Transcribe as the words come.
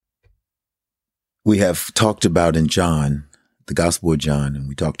We have talked about in John, the Gospel of John, and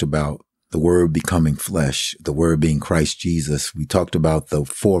we talked about the Word becoming flesh, the Word being Christ Jesus. We talked about the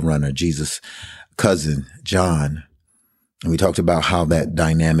forerunner, Jesus' cousin, John. And we talked about how that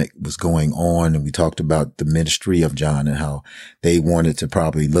dynamic was going on. And we talked about the ministry of John and how they wanted to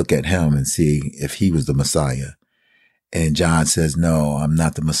probably look at him and see if he was the Messiah. And John says, no, I'm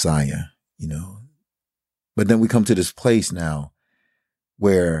not the Messiah, you know. But then we come to this place now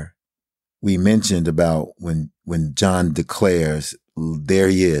where we mentioned about when John declares, there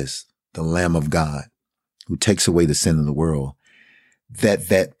he is, the Lamb of God who takes away the sin of the world,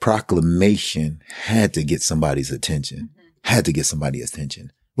 that proclamation had to get somebody's attention, had to get somebody's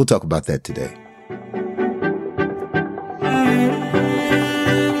attention. We'll talk about that today.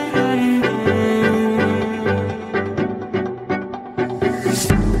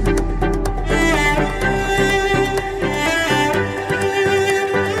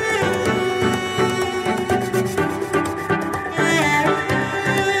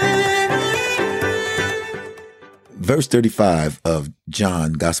 Verse 35 of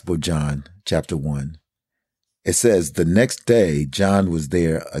John, Gospel of John, chapter 1, it says, the next day, John was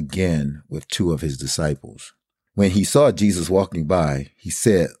there again with two of his disciples. When he saw Jesus walking by, he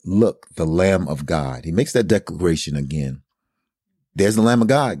said, look, the Lamb of God. He makes that declaration again. There's the Lamb of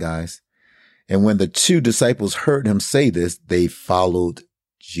God, guys. And when the two disciples heard him say this, they followed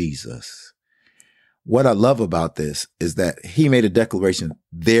Jesus. What I love about this is that he made a declaration.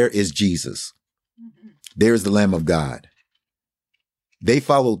 There is Jesus. There is the Lamb of God. They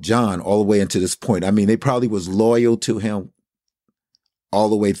followed John all the way into this point. I mean, they probably was loyal to him all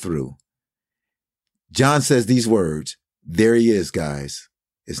the way through. John says these words, there he is, guys.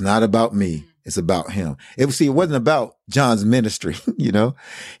 It's not about me. It's about him. It wasn't about John's ministry. You know,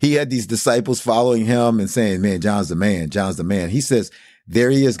 he had these disciples following him and saying, man, John's the man. John's the man. He says, there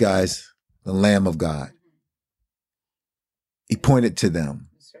he is, guys, the Lamb of God. He pointed to them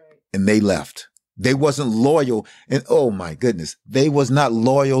and they left. They wasn't loyal. And oh my goodness, they was not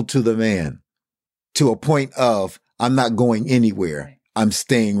loyal to the man to a point of, I'm not going anywhere. I'm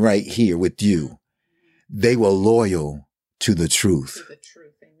staying right here with you. They were loyal to the truth.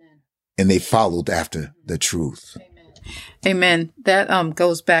 Amen. And they followed after the truth. Amen. That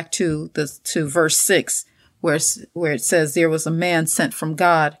goes back to verse 6, where it says there was a man sent from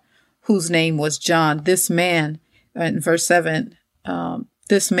God whose name was John. This man, in verse 7,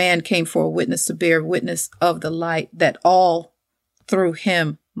 this man came for a witness to bear witness of the light, that all through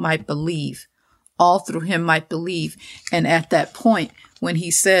him might believe. All through him might believe. And at that point, when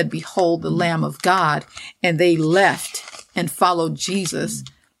he said, behold, the Lamb of God, and they left and followed Jesus,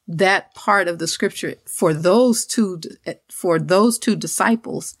 that part of the scripture for those two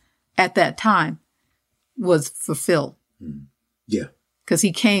disciples at that time was fulfilled. Yeah. Because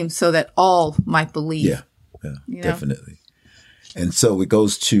he came so that all might believe. Yeah, definitely. And so it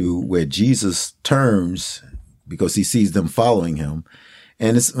goes to where Jesus turns because he sees them following him.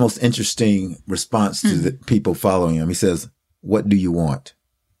 And it's the most interesting response to the people following him. He says, what do you want?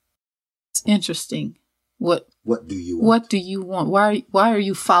 It's interesting. What do you want? What do you want? Why are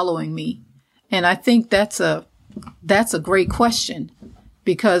you following me? And I think that's a great question,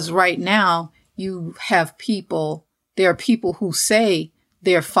 because right now you have there are people who say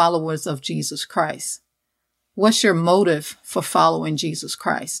they're followers of Jesus Christ. What's your motive for following Jesus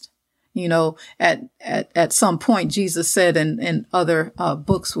Christ? You know, at some point, Jesus said in other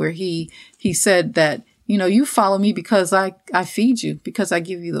books where he said that, you know, you follow me because I feed you, because I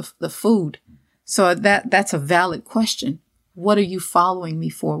give you the food. So that's a valid question. What are you following me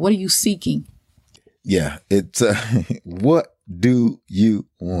for? What are you seeking? Yeah, it's what do you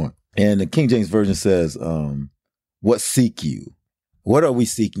want? And the King James Version says, what seek you? What are we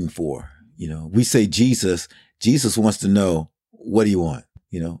seeking for? You know, we say Jesus wants to know, what do you want?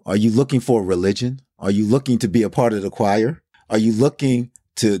 You know, are you looking for a religion? Are you looking to be a part of the choir? Are you looking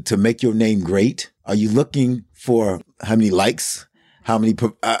to make your name great? Are you looking for how many likes, how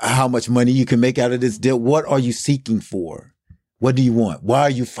much money you can make out of this deal? What are you seeking for? What do you want? Why are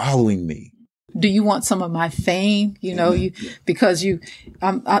you following me? Do you want some of my fame? You know, because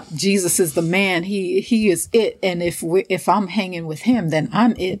Jesus is the man. He is it. And if I'm hanging with him, then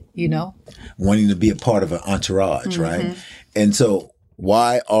I'm it, you know, wanting to be a part of an entourage. Right. And so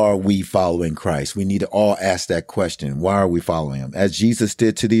why are we following Christ? We need to all ask that question. Why are we following him? As Jesus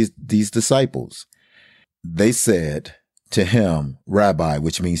did to these disciples, they said to him, Rabbi,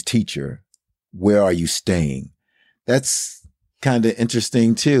 which means teacher, where are you staying? That's kind of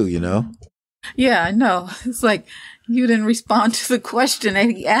interesting too, you know? Yeah, I know. It's like you didn't respond to the question that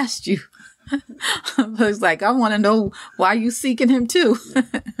he asked you. It's like, I want to know why you seeking him too.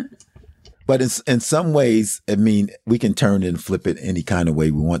 But in some ways, I mean, we can turn and flip it any kind of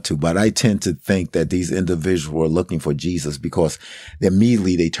way we want to. But I tend to think that these individuals were looking for Jesus because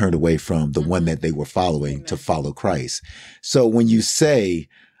immediately they turned away from the one that they were following to follow Christ. So when you say,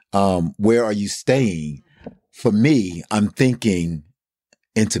 where are you staying? For me, I'm thinking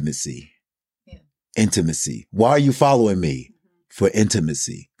intimacy. Yeah. Intimacy. Why are you following me? For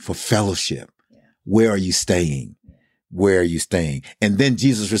intimacy, for fellowship. Yeah. Where are you staying? Yeah. Where are you staying? And then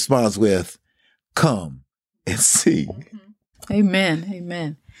Jesus responds with, come and see. Mm-hmm. Amen.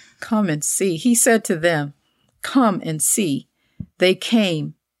 Amen. Come and see. He said to them, come and see. They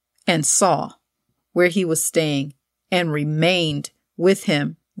came and saw where he was staying and remained with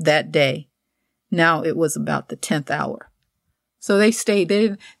him that day. Now it was about the 10th hour. So they stayed.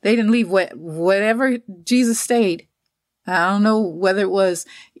 They didn't leave. Whatever Jesus stayed. I don't know whether it was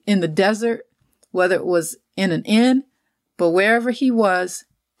in the desert, whether it was in an inn, but wherever he was,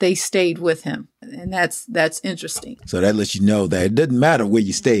 they stayed with him. And that's interesting. So that lets you know that it doesn't matter where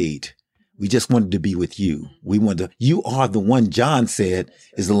you stayed. We just wanted to be with you. You are the one John said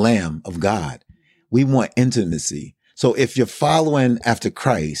is the Lamb of God. We want intimacy. So if you're following after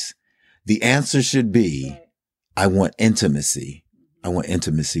Christ, the answer should be, I want intimacy. I want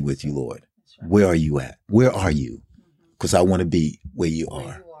intimacy with you, Lord. Where are you at? Where are you? Because I want to be where you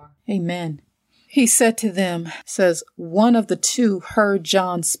are. Amen. He said to them, says, one of the two heard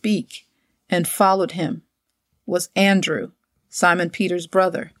John speak and followed him was Andrew, Simon Peter's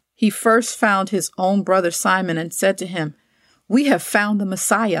brother. He first found his own brother Simon and said to him, we have found the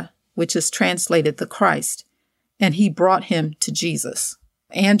Messiah, which is translated the Christ. And he brought him to Jesus.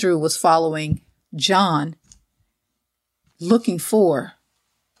 Andrew was following John, looking for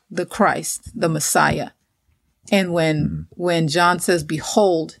the Christ, the Messiah. And when John says,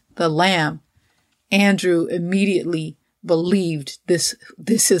 behold, the Lamb, Andrew immediately believed this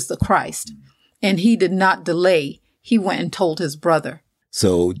is the Christ. And he did not delay. He went and told his brother.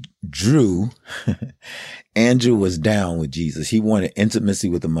 So Andrew was down with Jesus. He wanted intimacy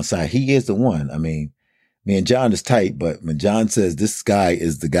with the Messiah. He is the one. I mean, me and John is tight, but when John says this guy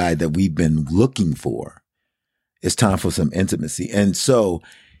is the guy that we've been looking for, it's time for some intimacy. And so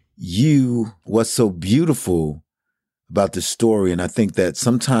what's so beautiful about this story, and I think that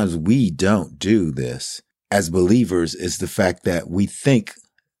sometimes we don't do this as believers, is the fact that we think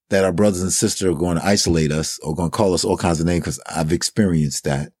that our brothers and sisters are going to isolate us or going to call us all kinds of names, because I've experienced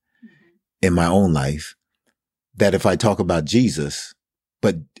that in my own life, that if I talk about Jesus,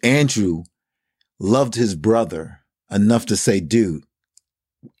 but Andrew loved his brother enough to say, dude,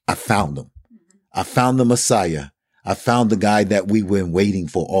 I found him. I found the Messiah. I found the guy that we've been waiting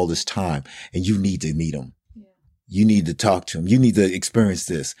for all this time, and you need to meet him. Yeah. You need to talk to him. You need to experience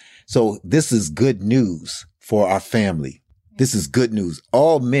this. So this is good news for our family. Yeah. This is good news.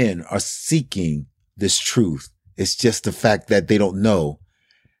 All men are seeking this truth. It's just the fact that they don't know.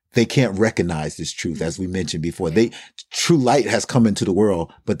 They can't recognize this truth, as we mentioned before. True light has come into the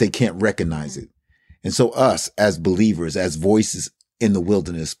world, but they can't recognize it. And so us as believers, as voices in the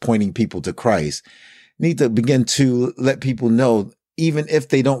wilderness, pointing people to Christ, need to begin to let people know, even if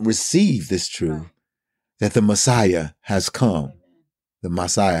they don't receive this truth, that the Messiah has come. The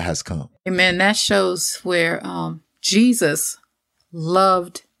Messiah has come. Amen. That shows where Jesus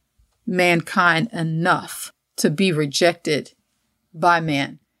loved mankind enough to be rejected by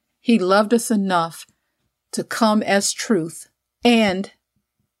man. He loved us enough to come as truth and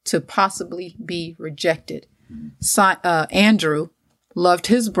to possibly be rejected. Andrew loved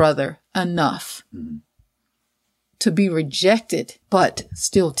his brother enough to be rejected, but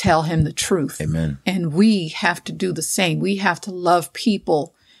still tell him the truth. Amen. And we have to do the same. We have to love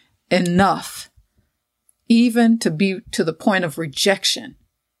people enough, even to be to the point of rejection,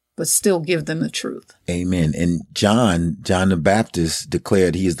 but still give them the truth. Amen. And John the Baptist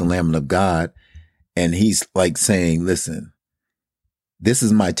declared he is the Lamb of God. And he's like saying, listen, this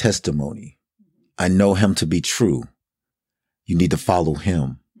is my testimony. I know him to be true. You need to follow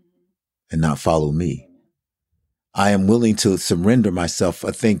him and not follow me. I am willing to surrender myself.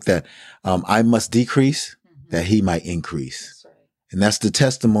 I think that I must decrease, that he might increase. And that's the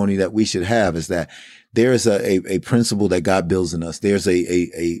testimony that we should have, is that there is a principle that God builds in us. There's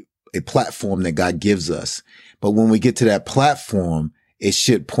a platform that God gives us. But when we get to that platform, it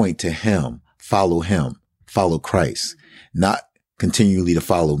should point to him, follow Christ, not continually to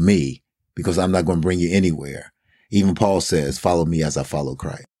follow me, because I'm not going to bring you anywhere. Even Paul says, follow me as I follow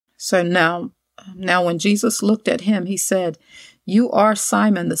Christ. So now when Jesus looked at him, he said, you are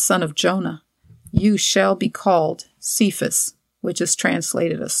Simon, the son of Jonah. You shall be called Cephas, which is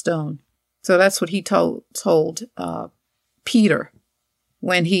translated a stone. So that's what he told Peter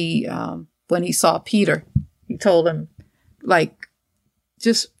when he when he saw Peter, he told him, like,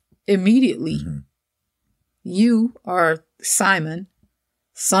 just immediately, you are Simon,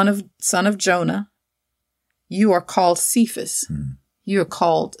 son of Jonah. You are called Cephas. You are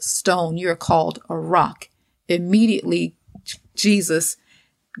called stone. You are called a rock. Immediately, Jesus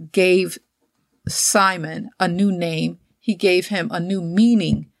gave Simon a new name. He gave him a new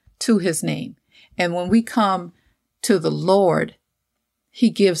meaning to his name. And when we come to the Lord, he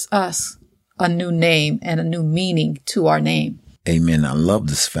gives us a new name and a new meaning to our name. Amen. I love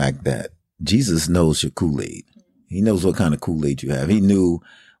this fact that Jesus knows your Kool-Aid. He knows what kind of Kool-Aid you have. He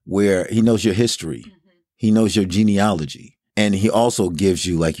knows your history. He knows your genealogy. And he also gives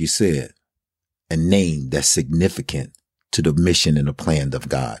you, like you said, a name that's significant to the mission and the plan of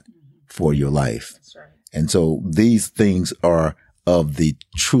God for your life. That's right. And so these things are of the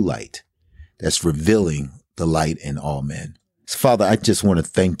true light that's revealing the light in all men. So, Father, I just want to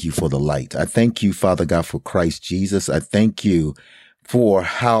thank you for the light. I thank you, Father God, for Christ Jesus. I thank you for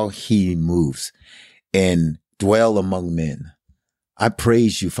how he moves and dwell among men. I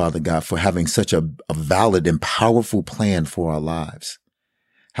praise you, Father God, for having such a valid and powerful plan for our lives.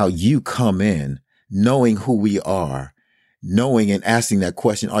 How you come in knowing who we are, knowing and asking that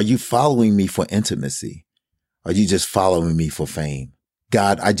question, are you following me for intimacy? Are you just following me for fame?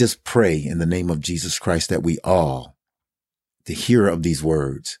 God, I just pray in the name of Jesus Christ that we all, the hearer of these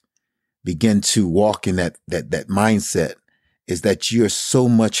words, begin to walk in that mindset is that you're so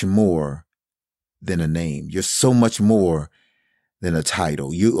much more than a name. You're so much more than a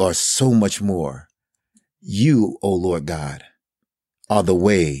title. You are so much more. You, O Lord God, are the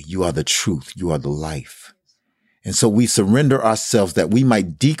way. You are the truth. You are the life. And so we surrender ourselves that we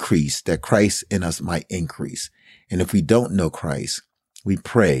might decrease, that Christ in us might increase. And if we don't know Christ, we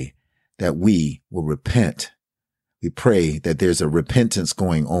pray that we will repent. We pray that there's a repentance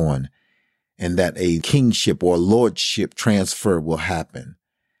going on and that a kingship or lordship transfer will happen.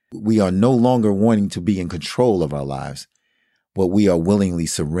 We are no longer wanting to be in control of our lives, but we are willingly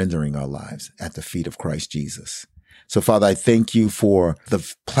surrendering our lives at the feet of Christ Jesus. So, Father, I thank you for the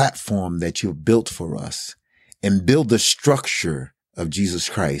platform that you've built for us and build the structure of Jesus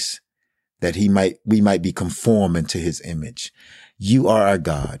Christ that we might be conformed into his image. You are our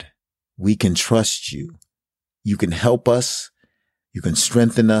God. We can trust you. You can help us. You can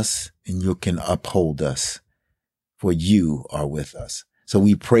strengthen us and you can uphold us, for you are with us. So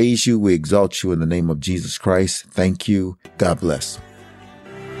we praise you. We exalt you in the name of Jesus Christ. Thank you. God bless.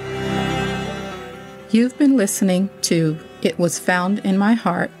 You've been listening to It Was Found in My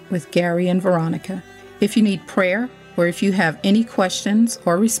Heart with Gary and Veronica. If you need prayer or if you have any questions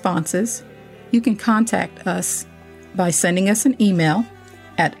or responses, you can contact us by sending us an email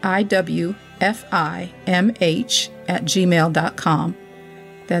at iwfimh@gmail.com.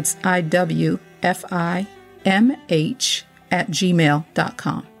 That's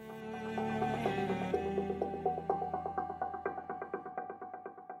iwfimh@gmail.com.